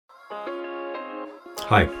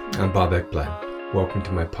Hi, I'm Bob Ekblad. Welcome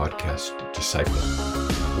to my podcast, Disciple,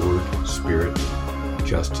 Word, Spirit,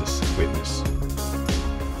 Justice, Witness.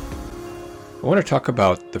 I want to talk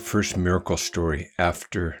about the first miracle story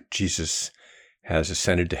after Jesus has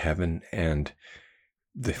ascended to heaven and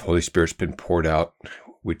the Holy Spirit's been poured out,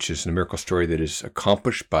 which is a miracle story that is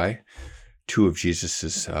accomplished by two of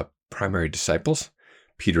Jesus's primary disciples,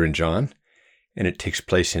 Peter and John, and it takes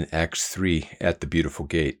place in Acts 3 at the Beautiful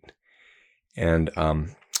Gate. And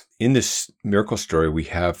in this miracle story, we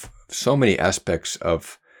have so many aspects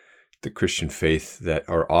of the Christian faith that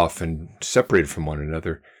are often separated from one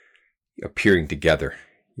another, appearing together.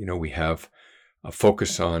 You know, we have a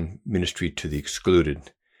focus on ministry to the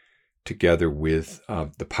excluded, together with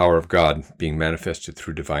the power of God being manifested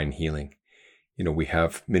through divine healing. You know, we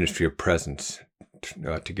have ministry of presence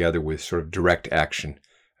together with sort of direct action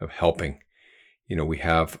of helping. You know, we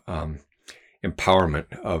have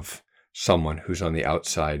empowerment of someone who's on the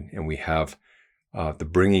outside, and we have the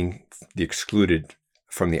bringing the excluded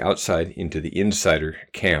from the outside into the insider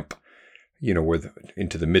camp, you know,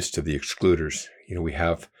 into the midst of the excluders. You know, we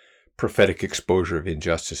have prophetic exposure of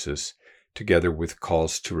injustices together with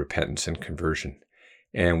calls to repentance and conversion.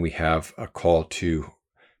 And we have a call to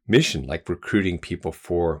mission, like recruiting people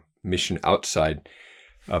for mission outside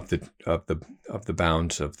of the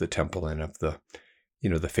bounds of the temple and of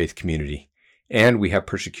the faith community. And we have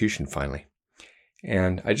persecution finally.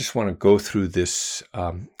 And I just want to go through this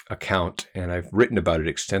account, and I've written about it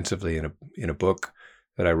extensively in a book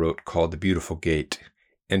that I wrote called The Beautiful Gate,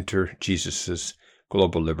 Enter Jesus's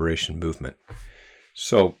Global Liberation Movement.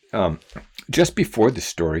 So just before this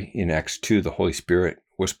story in Acts 2, the Holy Spirit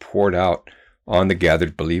was poured out on the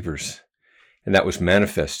gathered believers, and that was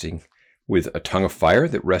manifesting with a tongue of fire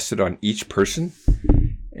that rested on each person,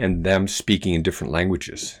 and them speaking in different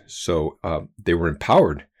languages. So they were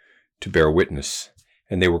empowered to bear witness,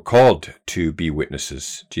 and they were called to be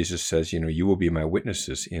witnesses. Jesus says, you will be my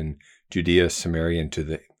witnesses in Judea, Samaria, and to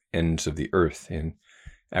the ends of the earth, in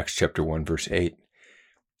Acts chapter 1, verse 8.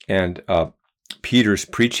 And Peter's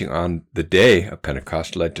preaching on the day of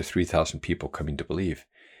Pentecost led to 3,000 people coming to believe.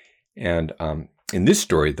 And in this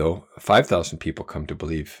story, though, 5,000 people come to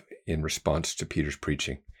believe in response to Peter's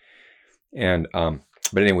preaching. And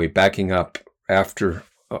but anyway, backing up, after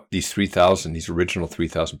these original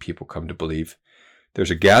 3,000 people come to believe,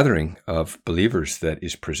 there's a gathering of believers that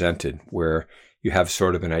is presented where you have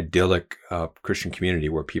sort of an idyllic Christian community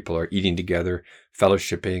where people are eating together,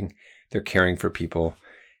 fellowshipping, they're caring for people.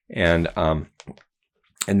 And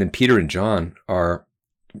then Peter and John are,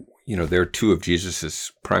 they're two of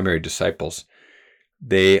Jesus's primary disciples.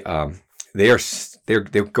 They go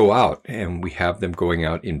out, and we have them going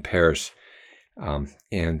out in pairs.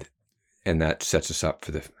 And that sets us up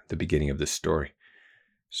for the beginning of this story.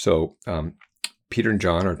 So Peter and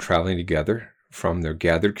John are traveling together from their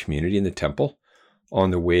gathered community in the temple on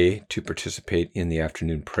the way to participate in the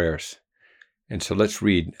afternoon prayers. And so let's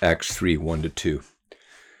read Acts 3, 1-2.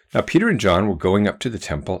 Now Peter and John were going up to the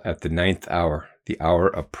temple at the 9th hour, the hour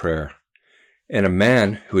of prayer. And a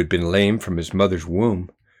man who had been lame from his mother's womb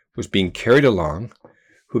was being carried along,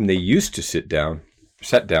 whom they used to set down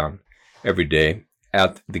every day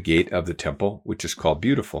at the gate of the temple, which is called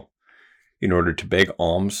Beautiful, in order to beg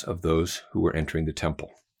alms of those who were entering the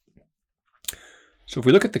temple. So if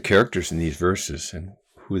we look at the characters in these verses and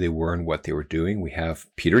who they were and what they were doing, we have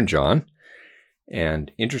Peter and John.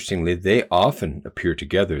 And interestingly, they often appear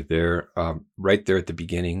together. They're right there at the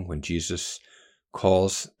beginning when Jesus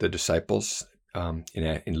calls the disciples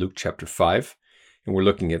in Luke chapter 5. And we're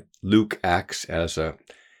looking at Luke Acts as a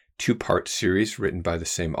two-part series written by the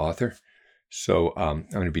same author. So I'm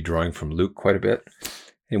going to be drawing from Luke quite a bit.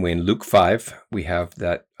 Anyway, in Luke 5, we have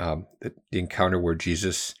that the encounter where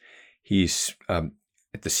Jesus, he's at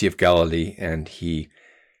the Sea of Galilee, and he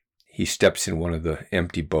steps in one of the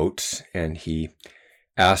empty boats, and he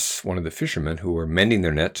asks one of the fishermen who are mending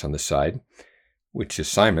their nets on the side, which is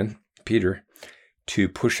Simon, Peter, to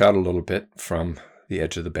push out a little bit from the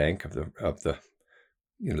edge of the bank of the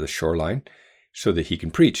shoreline, so that he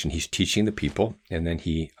can preach. And he's teaching the people, and then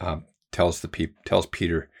he tells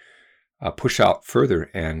Peter, push out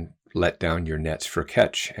further and let down your nets for a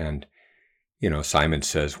catch. And Simon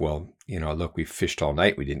says, well, look, we've fished all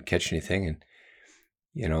night, we didn't catch anything.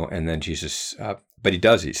 And then Jesus, but he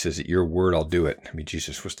does. He says, at your word, I'll do it. I mean,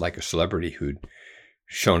 Jesus was like a celebrity who'd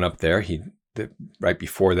shown up there. Right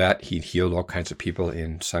before that, he'd healed all kinds of people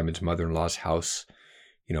in Simon's mother-in-law's house.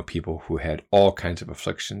 People who had all kinds of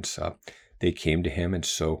afflictions. They came to him, and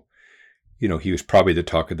so, he was probably the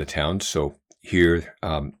talk of the town. So here,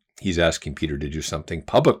 he's asking Peter to do something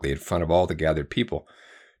publicly in front of all the gathered people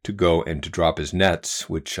to go and to drop his nets,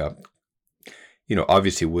 which,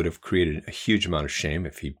 obviously would have created a huge amount of shame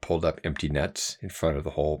if he pulled up empty nets in front of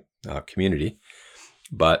the whole community.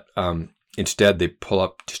 But instead, they pull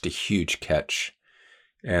up just a huge catch.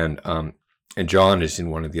 And John is in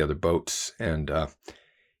one of the other boats, and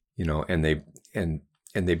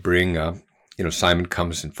they bring, Simon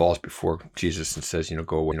comes and falls before Jesus and says,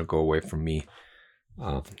 go away from me.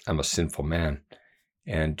 I'm a sinful man.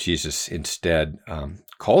 And Jesus instead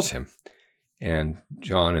calls him and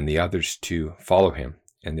John and the others to follow him.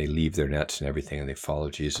 And they leave their nets and everything, and they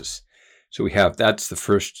follow Jesus. So that's the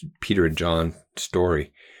first Peter and John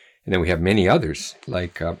story. And then we have many others,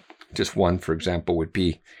 like just one, for example, would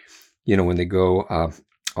be, when they go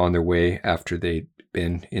on their way after they've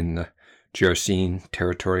been in the Gerasene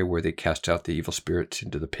territory where they cast out the evil spirits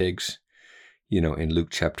into the pigs. In Luke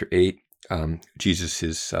chapter 8, Jesus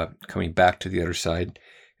is coming back to the other side,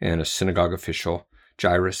 and a synagogue official,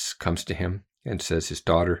 Jairus, comes to him and says his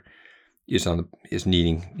daughter is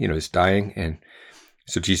dying. And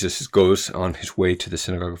so Jesus goes on his way to the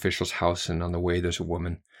synagogue official's house, and on the way there's a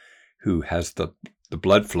woman who has the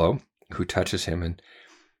blood flow, who touches him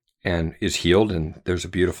and is healed, and there's a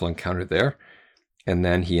beautiful encounter there. And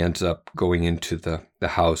then he ends up going into the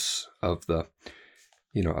house of the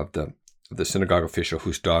synagogue official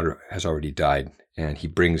whose daughter has already died, and he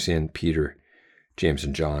brings in Peter, James,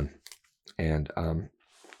 and John, and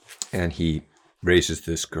he raises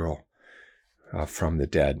this girl from the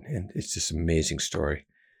dead, and it's this amazing story.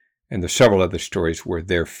 And there's several other stories where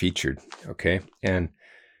they're featured. Okay, and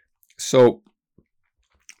so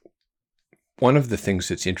one of the things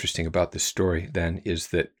that's interesting about this story then is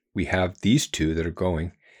that we have these two that are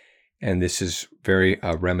going, and this is very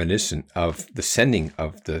reminiscent of the sending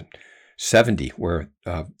of the 70, where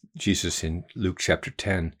Jesus in Luke chapter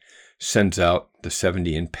 10 sends out the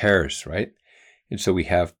 70 in pairs, right? And so we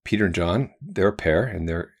have Peter and John, they're a pair, and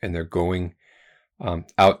they're going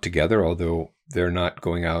out together, although they're not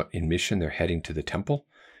going out in mission, they're heading to the temple.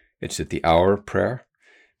 It's at the hour of prayer.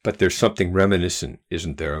 But there's something reminiscent,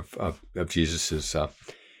 isn't there, of Jesus's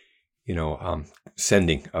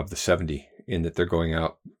sending of the 70, in that they're going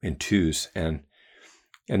out in twos, and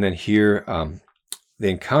then here they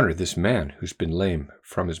encounter this man who's been lame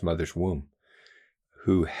from his mother's womb,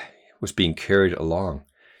 who was being carried along,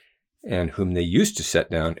 and whom they used to set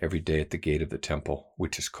down every day at the gate of the temple,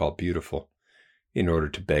 which is called Beautiful, in order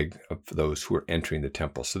to beg of those who were entering the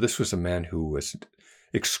temple. So this was a man who was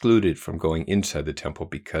excluded from going inside the temple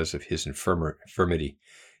because of his infirmity.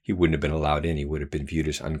 He wouldn't have been allowed in. He would have been viewed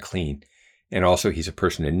as unclean. And also he's a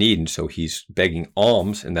person in need, and so he's begging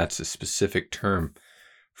alms, and that's a specific term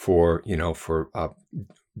for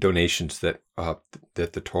donations that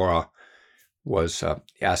the Torah was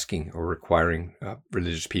asking or requiring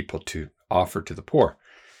religious people to offer to the poor.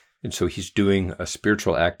 And so he's doing a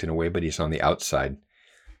spiritual act in a way, but he's on the outside.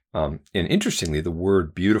 And interestingly, the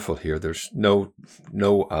word beautiful here, there's no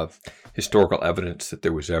historical evidence that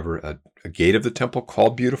there was ever a gate of the temple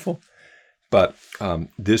called Beautiful. But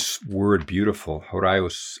this word beautiful,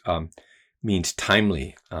 horaios, means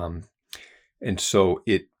timely. And so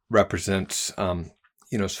it represents,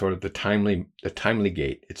 sort of the timely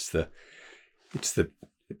gate. It's the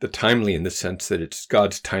timely in the sense that it's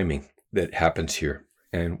God's timing that happens here.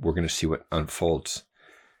 And we're going to see what unfolds.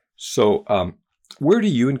 So where do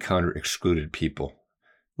you encounter excluded people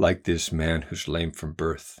like this man who's lame from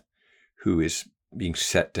birth, who is being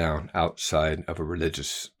set down outside of a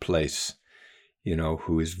religious place,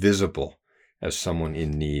 who is visible as someone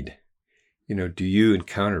in need? Do you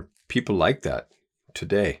encounter people like that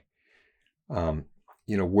today?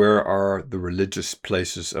 Where are the religious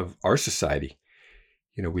places of our society?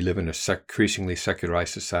 We live in a increasingly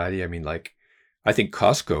secularized society. I think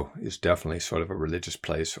Costco is definitely sort of a religious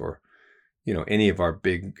place, or, any of our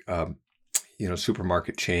big,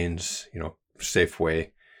 supermarket chains,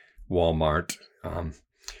 Safeway, Walmart.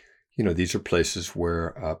 These are places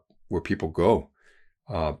where people go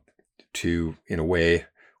to, in a way,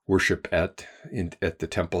 worship at the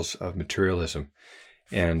temples of materialism,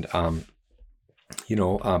 and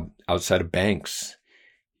outside of banks.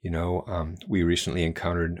 We recently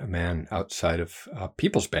encountered a man outside of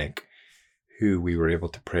People's Bank, who we were able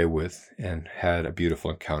to pray with and had a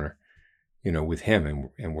beautiful encounter, with him,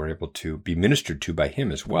 and were able to be ministered to by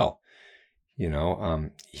him as well.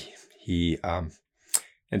 And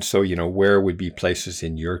so, where would be places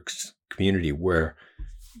in your community where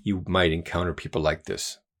you might encounter people like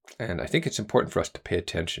this? And I think it's important for us to pay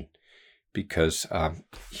attention, because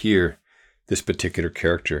here, this particular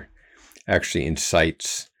character actually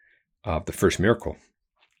incites the first miracle.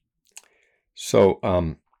 So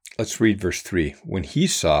let's read verse 3. When he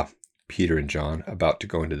saw Peter and John about to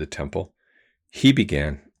go into the temple, he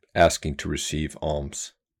began asking to receive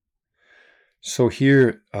alms. So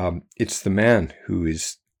here, it's the man who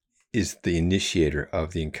is the initiator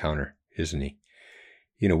of the encounter, isn't he?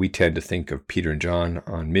 We tend to think of Peter and John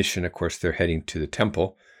on mission. Of course, they're heading to the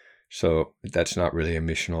temple, so that's not really a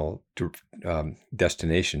missional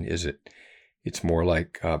destination, is it? It's more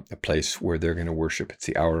like a place where they're going to worship. It's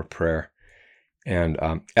the hour of prayer. And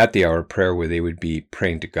at the hour of prayer where they would be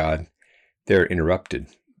praying to God, they're interrupted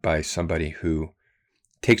by somebody who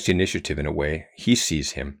takes the initiative in a way. He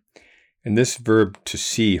sees him. And this verb to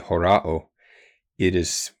see, horao, it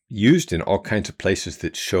is used in all kinds of places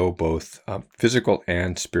that show both physical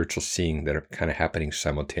and spiritual seeing that are kind of happening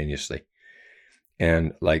simultaneously.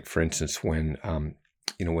 And like, for instance, when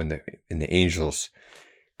the angels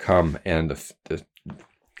come and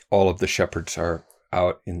all of the shepherds are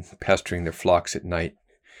out in pasturing their flocks at night,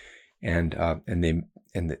 and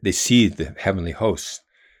they see the heavenly hosts.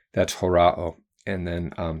 That's horao. And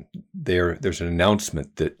then there's an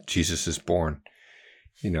announcement that Jesus is born,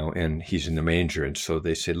 and he's in the manger. And so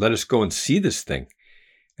they say, let us go and see this thing.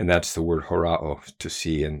 And that's the word horao, to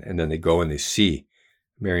see. And then they go and they see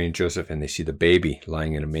Mary and Joseph, and they see the baby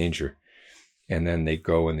lying in a manger. And then they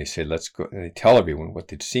go and they say, let's go. And they tell everyone what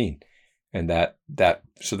they'd seen. And that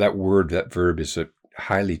verb is a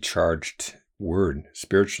highly charged word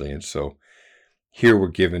spiritually. And so here we're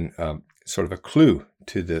given sort of a clue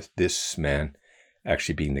to this man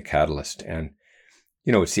actually being the catalyst. And,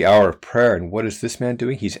 it's the hour of prayer. And what is this man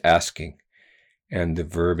doing? He's asking. And the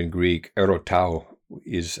verb in Greek, erotao,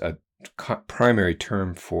 is a primary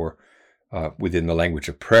term for within the language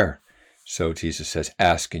of prayer. So Jesus says,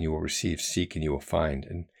 ask and you will receive, seek and you will find.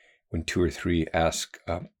 And when 2 or 3 ask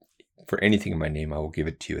for anything in my name, I will give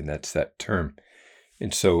it to you. And that's that term.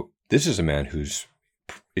 And so this is a man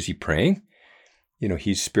is he praying?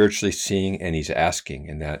 He's spiritually seeing and he's asking,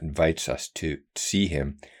 and that invites us to see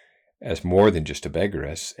him as more than just a beggar,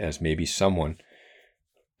 as maybe someone,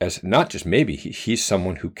 as not just maybe, he's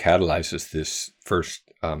someone who catalyzes this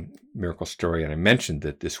first miracle story. And I mentioned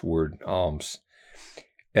that this word alms,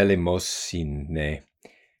 eleemosine,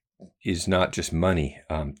 is not just money.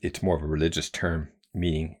 It's more of a religious term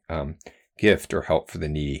meaning gift or help for the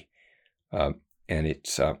needy. And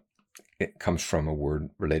it comes from a word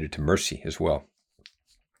related to mercy as well.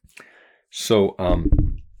 So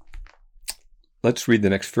let's read the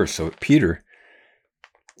next verse. So Peter,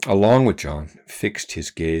 along with John, fixed his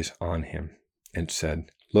gaze on him and said,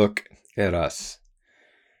 look at us.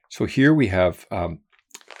 So here we have an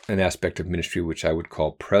aspect of ministry which I would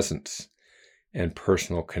call presence and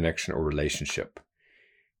personal connection or relationship.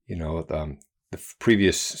 The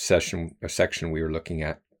previous section we were looking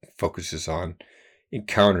at focuses on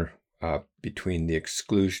encounter between the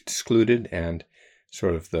excluded and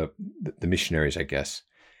sort of the missionaries, I guess.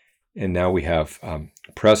 And now we have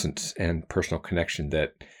presence and personal connection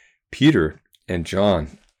that Peter and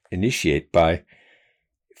John initiate by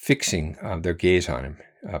fixing their gaze on him.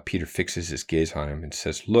 Peter fixes his gaze on him and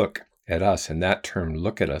says, look at us. And that term,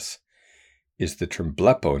 look at us, is the term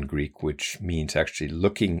blepo in Greek, which means actually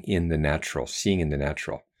looking in the natural, seeing in the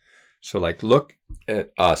natural. So like, look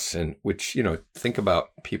at us, and which, think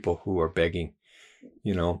about people who are begging,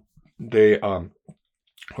 they,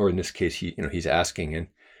 or in this case, he's asking, and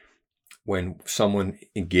when someone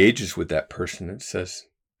engages with that person and says,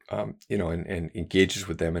 and engages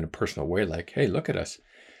with them in a personal way, like, hey, look at us,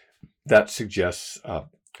 that suggests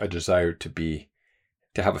a desire to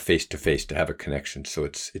have a face-to-face, to have a connection. So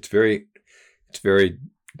it's very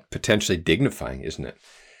potentially dignifying, isn't it?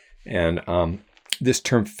 And this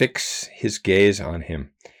term, fix his gaze on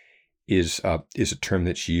him, is a term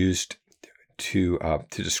that's used to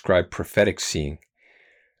describe prophetic seeing.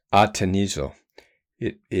 Atenizo.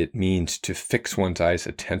 It means to fix one's eyes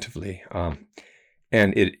attentively.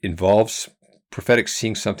 And it involves prophetic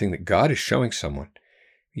seeing something that God is showing someone.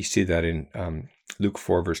 You see that in Luke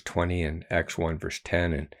 4, verse 20 and Acts 1, verse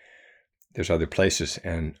 10, and there's other places.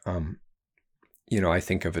 And, I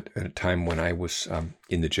think of it at a time when I was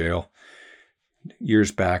in the jail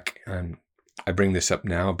years back. And I bring this up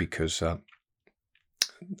now because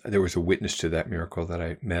there was a witness to that miracle that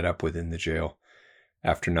I met up with in the jail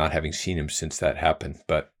after not having seen him since that happened.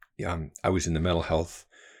 But I was in the mental health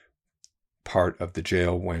part of the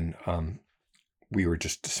jail when we were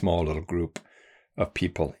just a small little group of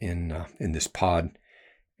people in this pod,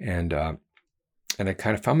 and I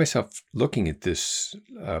kind of found myself looking at this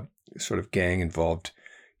sort of gang-involved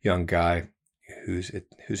young guy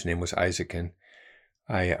whose name was Isaac, and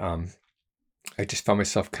I just found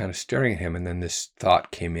myself kind of staring at him, and then this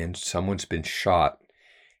thought came in: someone's been shot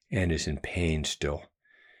and is in pain still.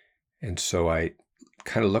 And so I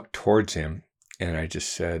kind of looked towards him and I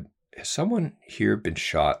just said, has someone here been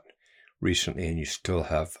shot recently and you still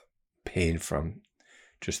have pain from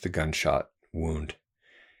just the gunshot wound?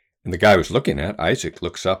 And the guy I was looking at, Isaac,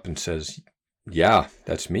 looks up and says, yeah,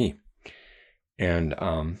 that's me. And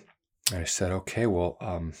I said, okay, well,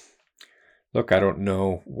 look, I don't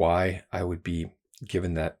know why I would be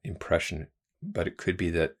given that impression, but it could be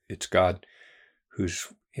that it's God who's,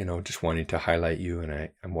 just wanting to highlight you. And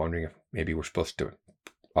I'm wondering if maybe we're supposed to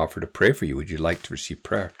offer to pray for you. Would you like to receive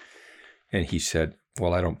prayer? And he said,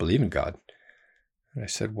 well, I don't believe in God. And I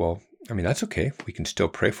said, well, that's okay. We can still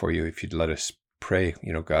pray for you if you'd let us pray.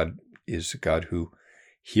 God is a God who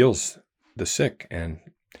heals the sick. And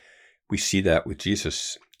we see that with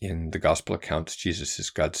Jesus in the gospel accounts. Jesus is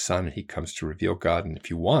God's son, and he comes to reveal God. And if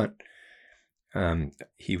you want,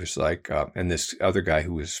 he was like, and this other guy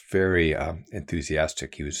who was very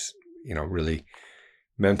enthusiastic, he was, really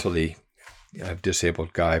mentally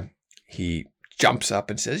disabled guy. He jumps up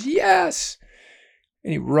and says, yes.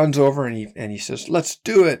 And he runs over and he says, let's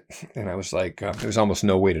do it. And I was like, there was almost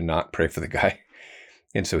no way to not pray for the guy.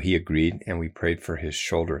 And so he agreed, and we prayed for his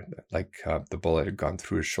shoulder, like the bullet had gone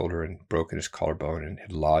through his shoulder and broken his collarbone and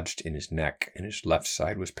had lodged in his neck, and his left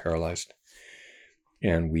side was paralyzed.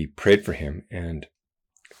 And we prayed for him, and,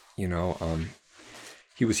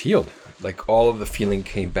 he was healed. Like all of the feeling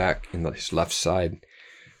came back in his left side.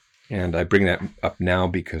 And I bring that up now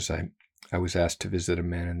because I was asked to visit a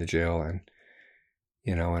man in the jail, and,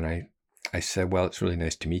 and I said, well, it's really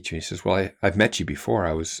nice to meet you. He says, well, I've met you before.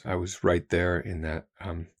 I was right there in that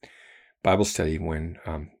Bible study when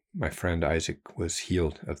my friend Isaac was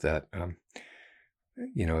healed of that,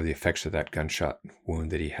 the effects of that gunshot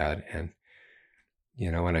wound that he had. And,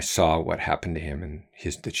 and I saw what happened to him and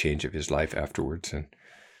the change of his life afterwards. And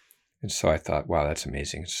so I thought, wow, that's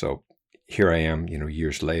amazing. So here I am,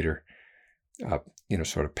 years later,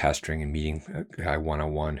 sort of pastoring and meeting a guy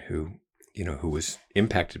one-on-one who was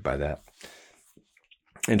impacted by that.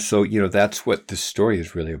 And so, that's what this story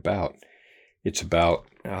is really about. It's about,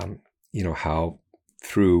 how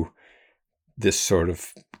through this sort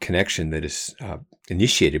of connection that is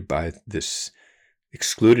initiated by this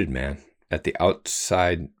excluded man at the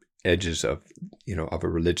outside edges of, of a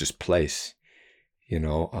religious place,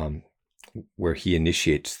 where he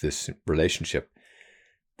initiates this relationship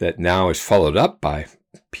that now is followed up by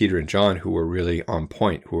Peter and John, who are really on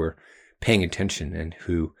point, who are paying attention and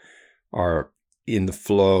who are in the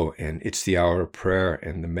flow, and it's the hour of prayer,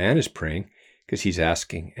 and the man is praying because he's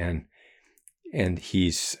asking, and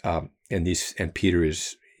he's and Peter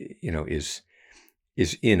is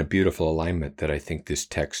in a beautiful alignment that I think this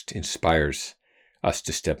text inspires us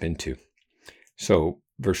to step into. So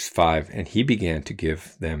verse 5, and he began to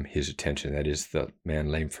give them his attention. That is, the man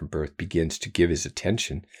lame from birth begins to give his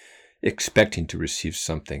attention, expecting to receive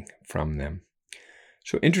something from them.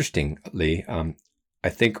 So interestingly, I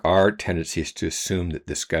think our tendency is to assume that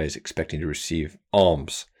this guy is expecting to receive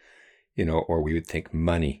alms, or we would think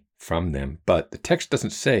money from them. But the text doesn't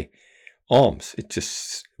say alms. It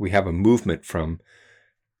just, we have a movement from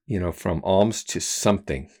alms to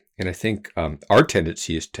something. And I think our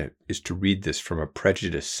tendency is to read this from a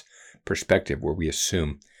prejudice perspective, where we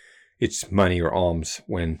assume it's money or alms,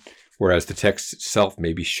 whereas the text itself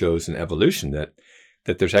maybe shows an evolution that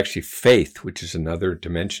there's actually faith, which is another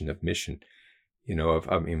dimension of mission. Of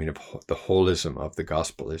the holism of the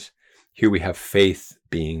gospel is here we have faith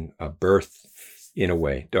being a birth in a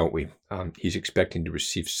way, don't we? He's expecting to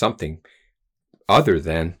receive something other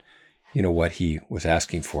than, what he was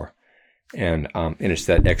asking for. And it's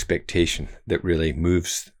that expectation that really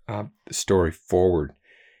moves the story forward.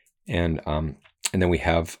 And then we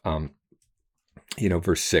have,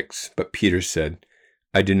 verse 6, but Peter said,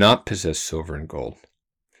 I do not possess silver and gold.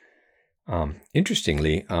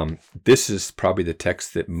 Interestingly, this is probably the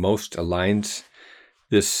text that most aligns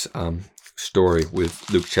this story with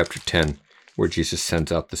Luke chapter 10, where Jesus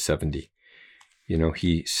sends out the 70.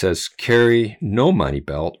 He says, carry no money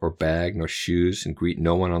belt or bag nor shoes, and greet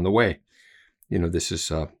no one on the way. This is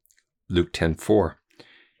Luke 10:4.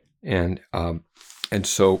 And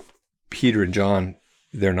so Peter and John,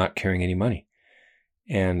 they're not carrying any money.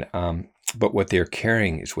 And but what they're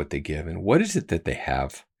carrying is what they give. And what is it that they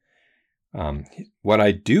have? What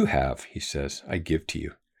I do have, he says, I give to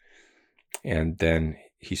you. And then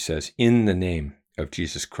he says, in the name of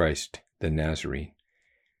Jesus Christ, the Nazarene,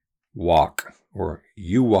 walk, or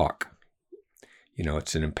you walk.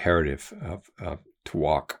 It's an imperative of to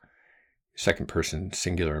walk. Second person,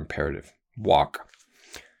 singular imperative, walk.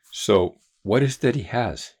 So what is that he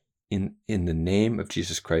has? In the name of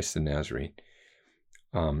Jesus Christ, the Nazarene,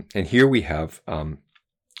 And here we have,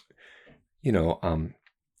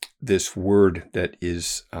 this word that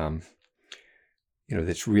is,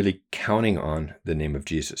 that's really counting on the name of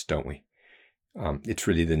Jesus, don't we? It's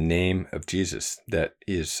really the name of Jesus that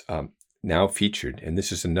is now featured. And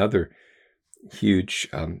this is another huge,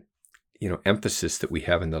 emphasis that we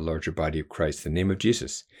have in the larger body of Christ, the name of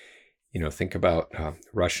Jesus. Think about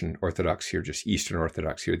Russian Orthodox here, just Eastern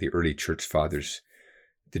Orthodox here, the early church fathers,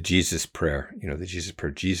 the Jesus prayer,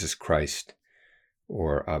 Jesus Christ,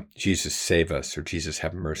 or Jesus save us, or Jesus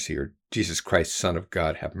have mercy, or Jesus Christ, Son of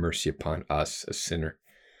God, have mercy upon us, a sinner.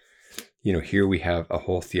 Here we have a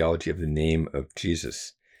whole theology of the name of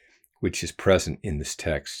Jesus, which is present in this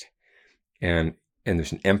text. And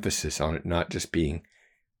there's an emphasis on it not just being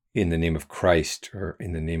in the name of Christ or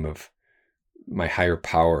in the name of my higher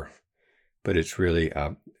power, but it's really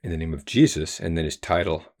in the name of Jesus, and then his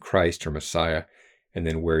title, Christ or Messiah, and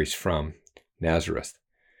then where he's from, Nazareth.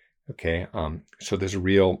 Okay, so there's a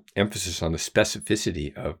real emphasis on the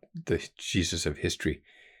specificity of the Jesus of history,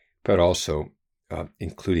 but also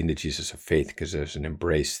including the Jesus of faith, because there's an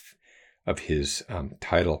embrace of his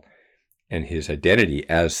title and his identity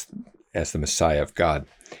as the Messiah of God.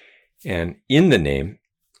 And in the name,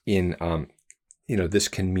 this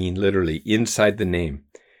can mean literally inside the name,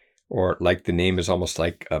 or like the name is almost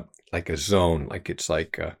like a zone, like it's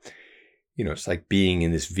like it's like being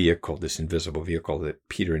in this vehicle, this invisible vehicle that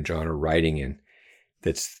Peter and John are riding in.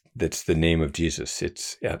 That's the name of Jesus.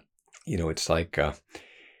 It's it's like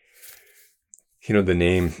the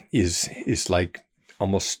name is like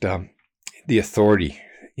almost the authority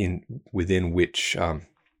within which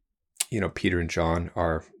Peter and John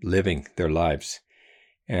are living their lives,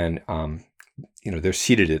 and they're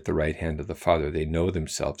seated at the right hand of the Father. They know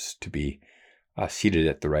themselves to be seated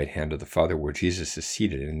at the right hand of the Father, where Jesus is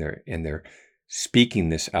seated, and they're speaking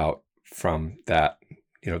this out from that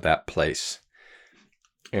that place.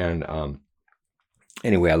 And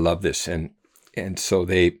anyway, I love this, and so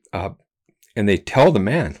they tell the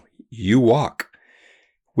man, "You walk,"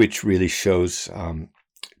 which really shows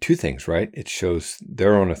two things, right? It shows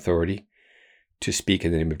their own authority to speak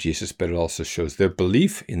in the name of Jesus, but it also shows their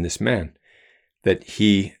belief in this man, that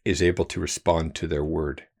he is able to respond to their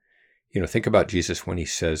word. Think about Jesus when he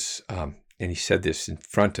says, and he said this in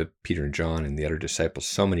front of Peter and John and the other disciples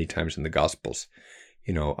so many times in the Gospels,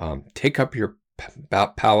 take up your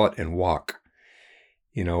pallet and walk,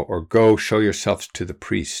 or go show yourselves to the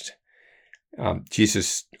priest.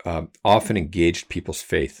 Jesus often engaged people's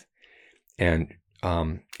faith, and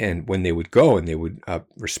when they would go and they would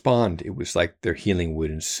respond, it was like their healing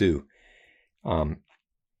would ensue.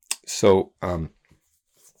 So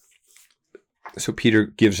Peter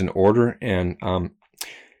gives an order, and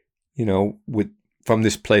from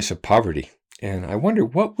this place of poverty. And I wonder,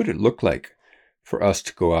 what would it look like for us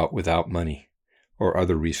to go out without money or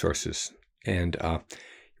other resources, and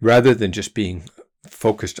rather than just being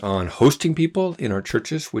focused on hosting people in our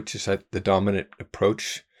churches, which is the dominant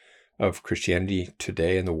approach of Christianity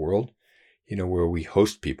today in the world, where we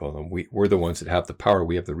host people, and we're the ones that have the power.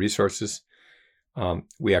 We have the resources.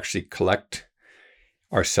 We actually collect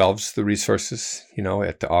ourselves the resources,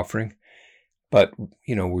 at the offering. But,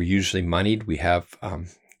 we're usually moneyed. We have,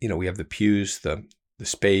 we have the pews, the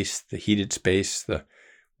space, the heated space, the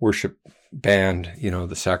worship band,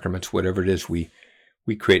 the sacraments, whatever it is. We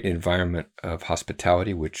create an environment of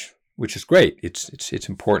hospitality, which is great. It's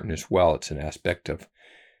important as well. It's an aspect of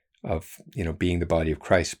being the body of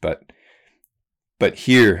Christ. But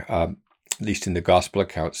here, at least in the gospel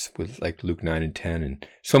accounts with like Luke 9 and 10 and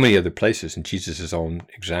so many other places, in Jesus' own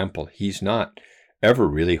example, he's not ever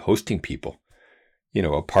really hosting people,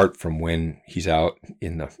 apart from when he's out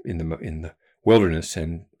in the wilderness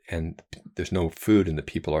and there's no food and the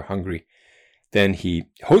people are hungry. Then he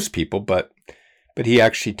hosts people, but he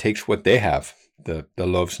actually takes what they have, the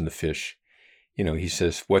loaves and the fish. He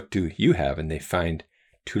says, "What do you have?" And they find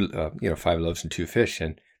 5 loaves and 2 fish,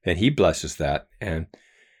 and then he blesses that, and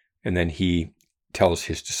then he tells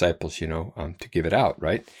his disciples, to give it out,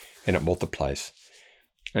 right? And it multiplies.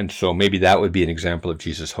 And so maybe that would be an example of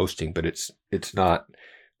Jesus hosting, but it's not.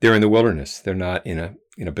 They're in the wilderness. They're not in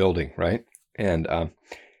a building, right? And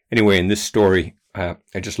anyway, in this story, I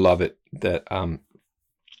just love it that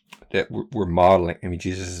we're modeling. I mean,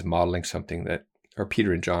 Jesus is modeling something or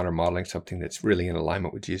Peter and John are modeling something that's really in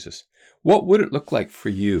alignment with Jesus. What would it look like for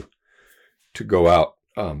you to go out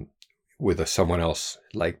with someone else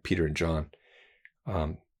like Peter and John,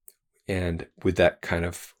 and with that kind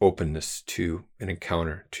of openness to an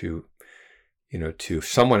encounter, to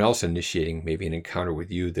someone else initiating maybe an encounter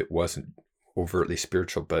with you that wasn't overtly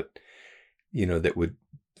spiritual, but that would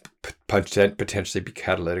potentially be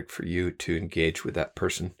catalytic for you to engage with that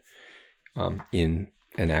person in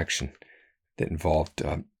an action that involved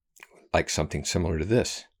like something similar to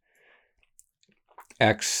this.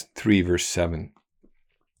 Acts 3 verse 7,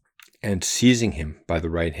 and seizing him by the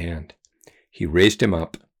right hand, he raised him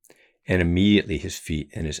up, and immediately his feet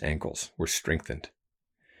and his ankles were strengthened.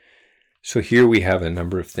 So here we have a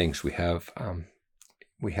number of things. We have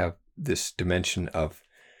this dimension of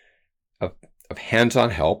hands-on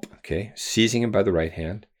help, okay, seizing him by the right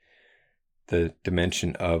hand, the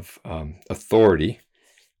dimension of authority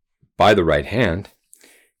by the right hand.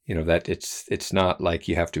 You know, that it's not like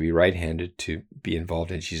you have to be right-handed to be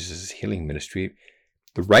involved in Jesus' healing ministry.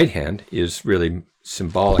 The right hand is really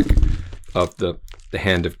symbolic of the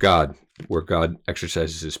hand of God, where God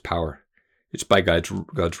exercises his power. It's by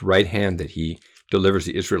God's right hand that he delivers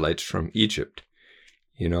the Israelites from Egypt.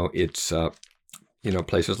 You know, it's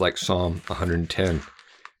places like Psalm 110,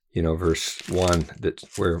 verse 1,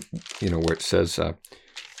 that's where it says,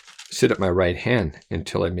 sit at my right hand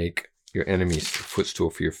until I make your enemies a footstool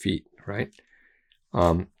for your feet, right?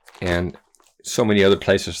 And so many other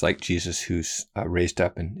places like Jesus, who's raised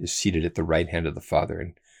up and is seated at the right hand of the Father,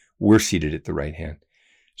 and we're seated at the right hand.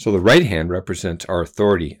 So the right hand represents our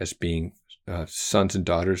authority as being sons and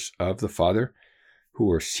daughters of the Father,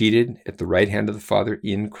 who are seated at the right hand of the Father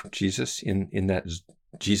in Jesus, in that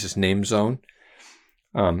Jesus name zone.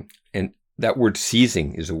 And that word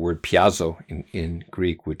seizing is a word piazzo in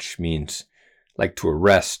Greek, which means like to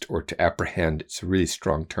arrest or to apprehend. It's a really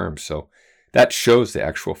strong term. So that shows the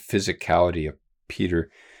actual physicality of Peter,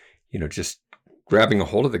 just grabbing a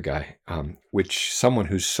hold of the guy, which someone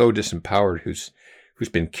who's so disempowered, who's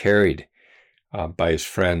been carried by his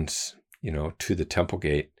friends, to the temple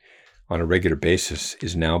gate on a regular basis,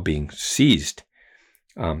 is now being seized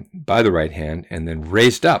by the right hand and then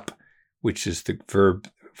raised up, which is the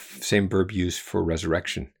same verb used for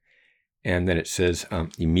resurrection. And then it says,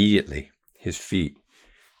 immediately his feet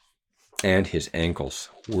and his ankles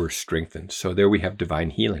were strengthened. So there we have divine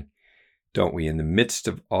healing, don't we? In the midst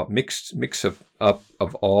of all, mix of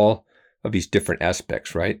all of these different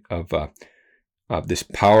aspects, right? Of this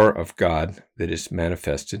power of God that is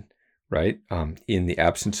manifested, right? In the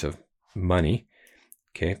absence of money,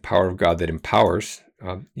 okay? Power of God that empowers,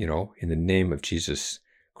 in the name of Jesus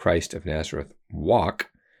Christ of Nazareth, walk.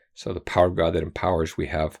 So the power of God that empowers, we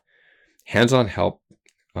have hands-on help,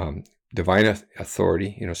 divine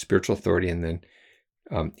authority, spiritual authority, and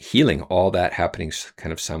then healing, all that happening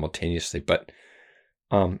kind of simultaneously. But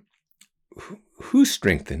who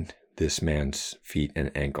strengthened this man's feet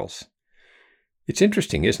and ankles? It's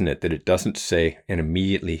interesting, isn't it, that it doesn't say, and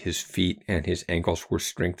immediately his feet and his ankles were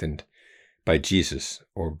strengthened by Jesus,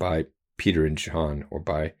 or by Peter and John, or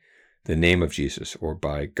by the name of Jesus, or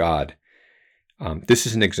by God. This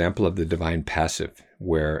is an example of the divine passive,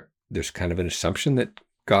 where there's kind of an assumption that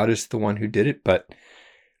God is the one who did it, but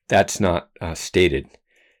that's not stated.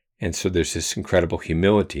 And so there's this incredible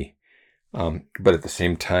humility, but at the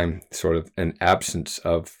same time, sort of an absence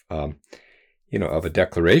of, of a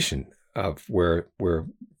declaration of where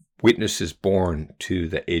witness is born to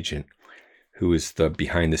the agent, who is the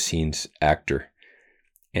behind the scenes actor.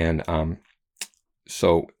 And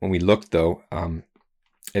so when we look, though,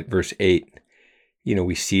 at verse 8,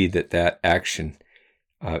 we see that action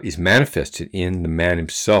is manifested in the man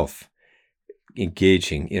himself,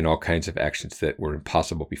 engaging in all kinds of actions that were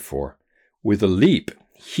impossible before. With a leap,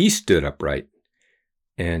 he stood upright,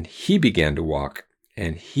 and he began to walk,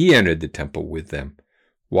 and he entered the temple with them,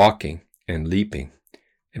 walking and leaping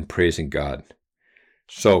and praising God.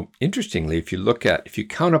 So interestingly, if you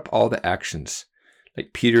count up all the actions,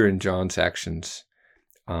 like Peter and John's actions,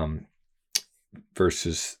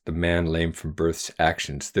 versus the man lame from birth's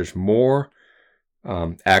actions, there's more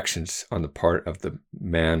actions on the part of the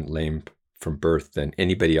man lame from birth than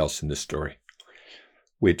anybody else in this story,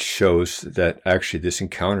 which shows that actually this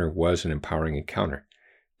encounter was an empowering encounter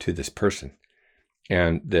to this person,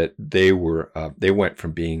 and that they went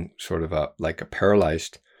from being sort of like a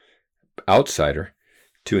paralyzed outsider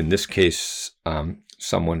to, in this case,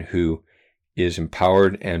 someone who is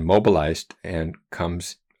empowered and mobilized and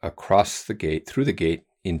comes across the gate, through the gate,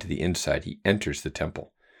 into the inside. He enters the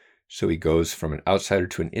temple. So he goes from an outsider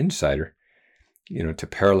to an insider, to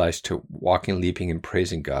paralyzed to walking, leaping, and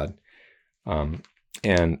praising God. And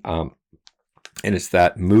it's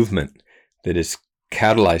that movement that is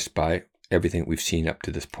catalyzed by everything we've seen up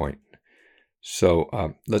to this point.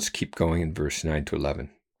 So let's keep going in verse 9 to 11.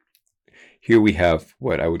 Here we have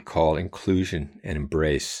what I would call inclusion and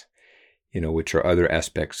embrace, which are other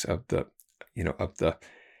aspects of the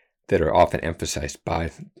that are often emphasized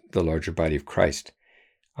by the larger body of Christ.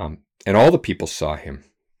 And all the people saw him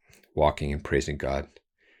walking and praising God.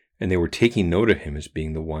 And they were taking note of him as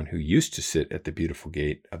being the one who used to sit at the beautiful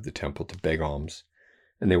gate of the temple to beg alms.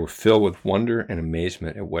 And they were filled with wonder and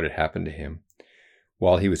amazement at what had happened to him.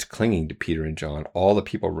 While he was clinging to Peter and John, all the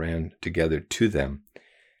people ran together to them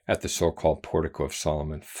at the so-called portico of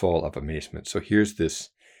Solomon, full of amazement. So here's this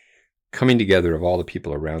coming together of all the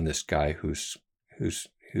people around this guy who's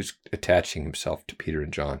attaching himself to Peter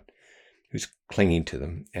and John, who's clinging to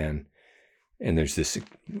them, and there's this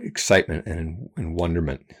excitement and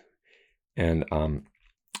wonderment, and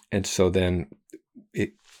so then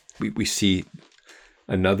we see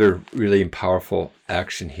another really powerful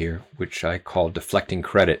action here, which I call deflecting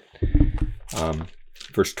credit.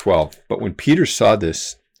 Verse 12. But when Peter saw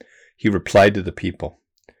this, he replied to the people,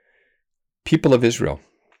 "People of Israel,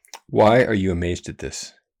 why are you amazed at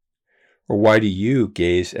this? Or why do you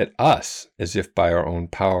gaze at us as if by our own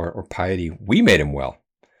power or piety we made him well,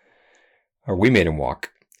 or we made him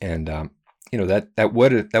walk?" And that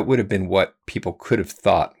would have been what people could have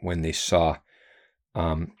thought when they saw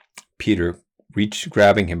Peter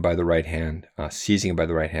grabbing him by the right hand, seizing him by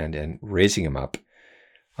the right hand, and raising him up,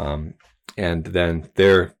 and then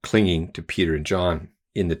they're clinging to Peter and John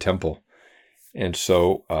in the temple. And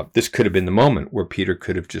so this could have been the moment where Peter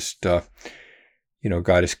could have just got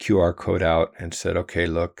his QR code out and said, "Okay,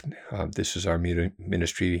 look, this is our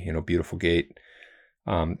ministry, Beautiful Gate,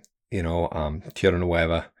 Tierra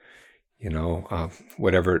Nueva,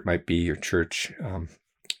 whatever it might be, your church,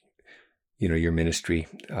 your ministry.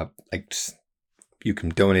 You can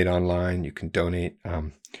donate online, you can donate,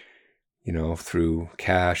 through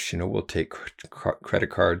cash, we'll take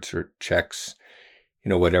credit cards or checks,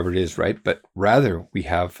 whatever it is, right? But rather we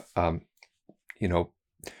have,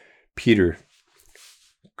 Peter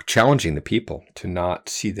challenging the people to not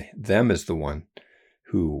see them as the one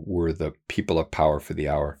who were the people of power for the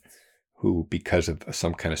hour, who, because of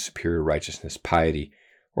some kind of superior righteousness, piety,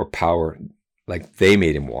 or power, like they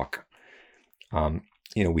made him walk.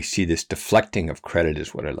 We see this deflecting of credit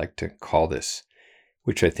is what I like to call this,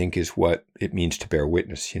 which I think is what it means to bear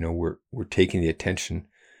witness. We're taking the attention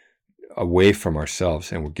away from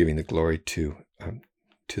ourselves and we're giving the glory to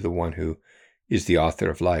the one who is the author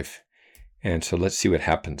of life. And so let's see what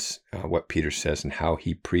happens, what Peter says and how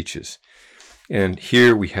he preaches. And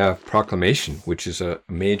here we have proclamation, which is a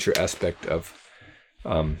major aspect of,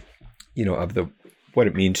 what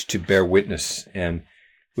it means to bear witness, and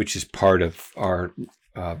which is part of our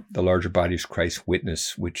the larger body of Christ's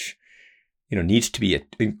witness, which needs to be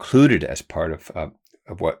included as part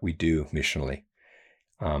of what we do missionally.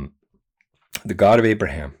 The God of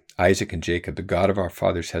Abraham, Isaac, and Jacob, the God of our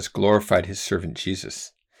fathers, has glorified his servant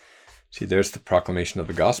Jesus. See, there's the proclamation of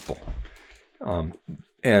the gospel.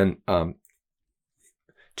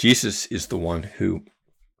 Jesus is the one who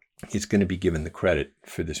is going to be given the credit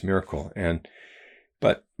for this miracle.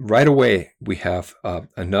 But right away, we have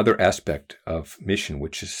another aspect of mission,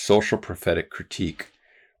 which is social prophetic critique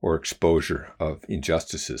or exposure of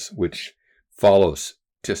injustices, which follows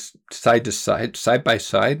just side by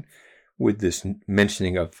side with this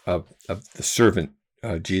mentioning of the servant,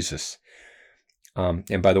 Jesus.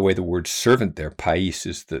 And by the way, the word servant there, pais,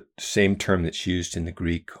 is the same term that's used in the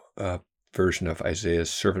Greek version of Isaiah's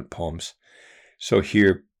servant poems. So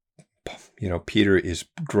here, Peter is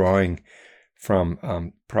drawing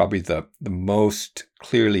from probably the most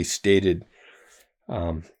clearly stated,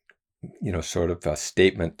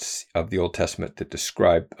 statements of the Old Testament that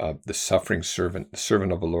describe the suffering servant, the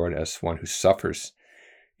servant of the Lord, as one who suffers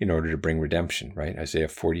in order to bring redemption, right? Isaiah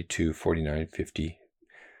 42, 49, 50,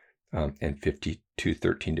 and 52,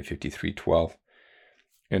 13 to 53, 12.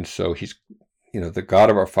 And so he's, the God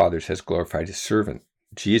of our fathers has glorified his servant,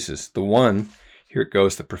 Jesus, the one, here it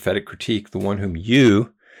goes, the prophetic critique, the one whom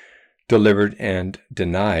you delivered and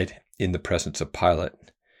denied in the presence of Pilate.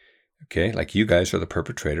 Okay, like you guys are the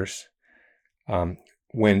perpetrators.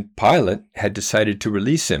 When Pilate had decided to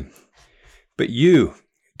release him, but you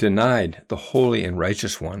denied the holy and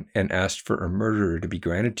righteous one and asked for a murderer to be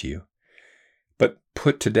granted to you, but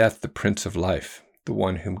put to death the Prince of Life, the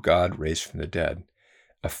one whom God raised from the dead,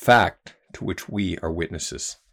 a fact to which we are witnesses.